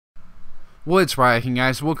What's rocking,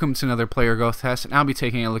 guys? Welcome to another player growth test, and I'll be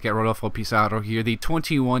taking a look at Rodolfo Pizarro here, the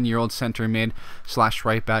 21-year-old center mid slash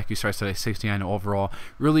right back who starts at a 69 overall.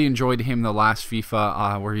 Really enjoyed him the last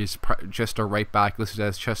FIFA where he's just a right back, listed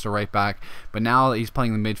as just a right back, but now he's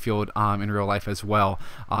playing the midfield in real life as well.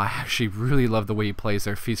 I actually really love the way he plays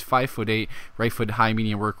there. He's 5'8", right foot, high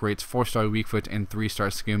medium work rates, 4-star weak foot, and 3-star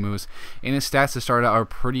skill moves. And his stats to start out are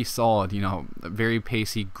pretty solid. You know, very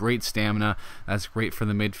pacey, great stamina. That's great for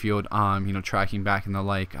the midfield. Tracking back and the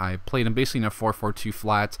like. I played him basically in a 4-4-2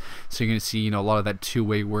 flat, so you're going to see, a lot of that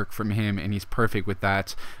two-way work from him, and he's perfect with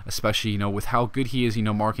that, especially, with how good he is,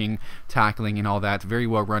 marking, tackling, and all that. Very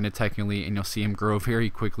well rounded technically, and you'll see him grow very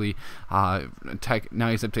quickly. Now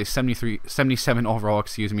he's up to 77 overall,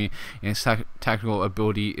 excuse me, and his tactical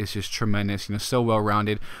ability is just tremendous. So well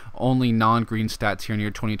rounded. Only non-green stats here in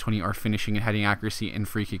year 2020 are finishing and heading accuracy and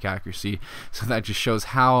free kick accuracy. So that just shows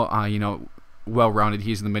how well-rounded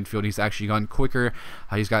he is in the midfield. He's actually gone quicker,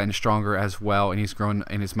 he's gotten stronger as well, and he's grown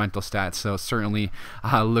in his mental stats, so certainly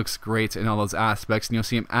looks great in all those aspects. And you'll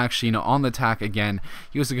see him actually on the attack again.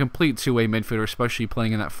 He was a complete two-way midfielder, especially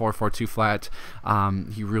playing in that 4-4-2 flat.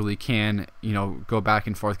 He really can go back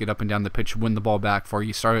and forth, get up and down the pitch, win the ball back for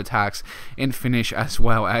you, start attacks, and finish as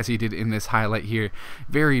well as he did in this highlight here.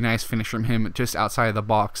 Very nice finish from him just outside of the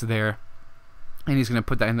box there. And he's going to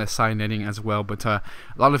put that in the side netting as well. But a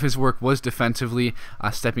lot of his work was defensively,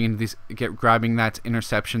 stepping into these, grabbing that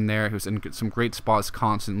interception there. He was in some great spots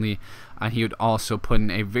constantly. And he would also put in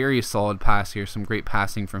a very solid pass here. Some great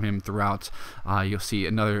passing from him throughout. You'll see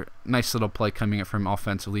another nice little play coming up from him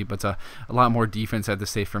offensively, but a lot more defense I have to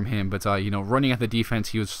say from him. But running at the defense,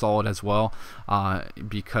 he was solid as well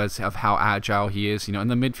because of how agile he is. In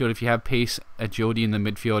the midfield, if you have pace, agility in the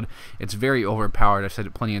midfield, it's very overpowered. I've said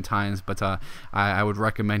it plenty of times, but I would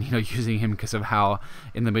recommend using him because of how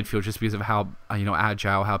in the midfield, just because of how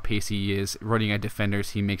agile, how pacey he is. Running at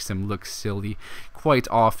defenders, he makes them look silly quite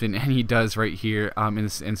often, and he does right here in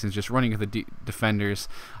this instance, just running at the defenders,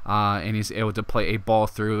 and he's able to play a ball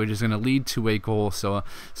through, which is going to lead to a goal. So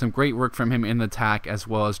some great work from him in the attack as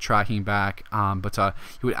well as tracking back, but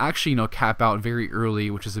he would actually cap out very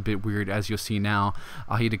early, which is a bit weird, as you'll see now.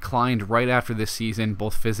 He declined right after this season,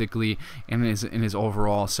 both physically and in his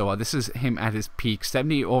overall. So this is him at his peak,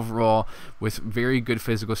 70 overall with very good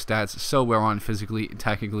physical stats, so well on physically,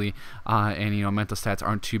 technically, and mental stats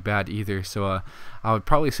aren't too bad either. So I would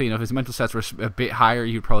probably say, if his mental stats were a bit higher,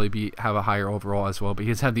 he'd probably have a higher overall as well. But he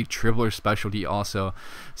has had the dribbler specialty also.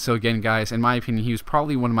 So again, guys, in my opinion, he was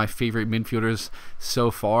probably one of my favorite midfielders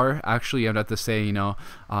so far. Actually, I'd have to say,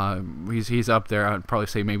 he's up there. I'd probably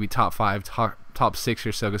say maybe top 5, top 6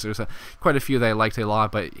 or so, because there's quite a few that I liked a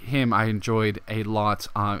lot, but him I enjoyed a lot,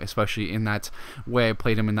 especially in that way I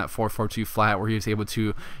played him in that 4-4-2 flat, where he was able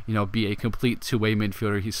to be a complete two-way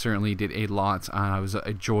midfielder. He certainly did a lot. It was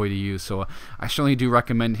a joy to use, so I certainly do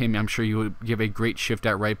recommend him. I'm sure you would give a great shift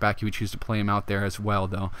at right back. You would choose to play him out there as well,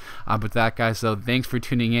 though. But that, guys, though, thanks for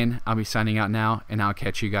tuning in. I'll be signing out now, and I'll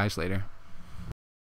catch you guys later.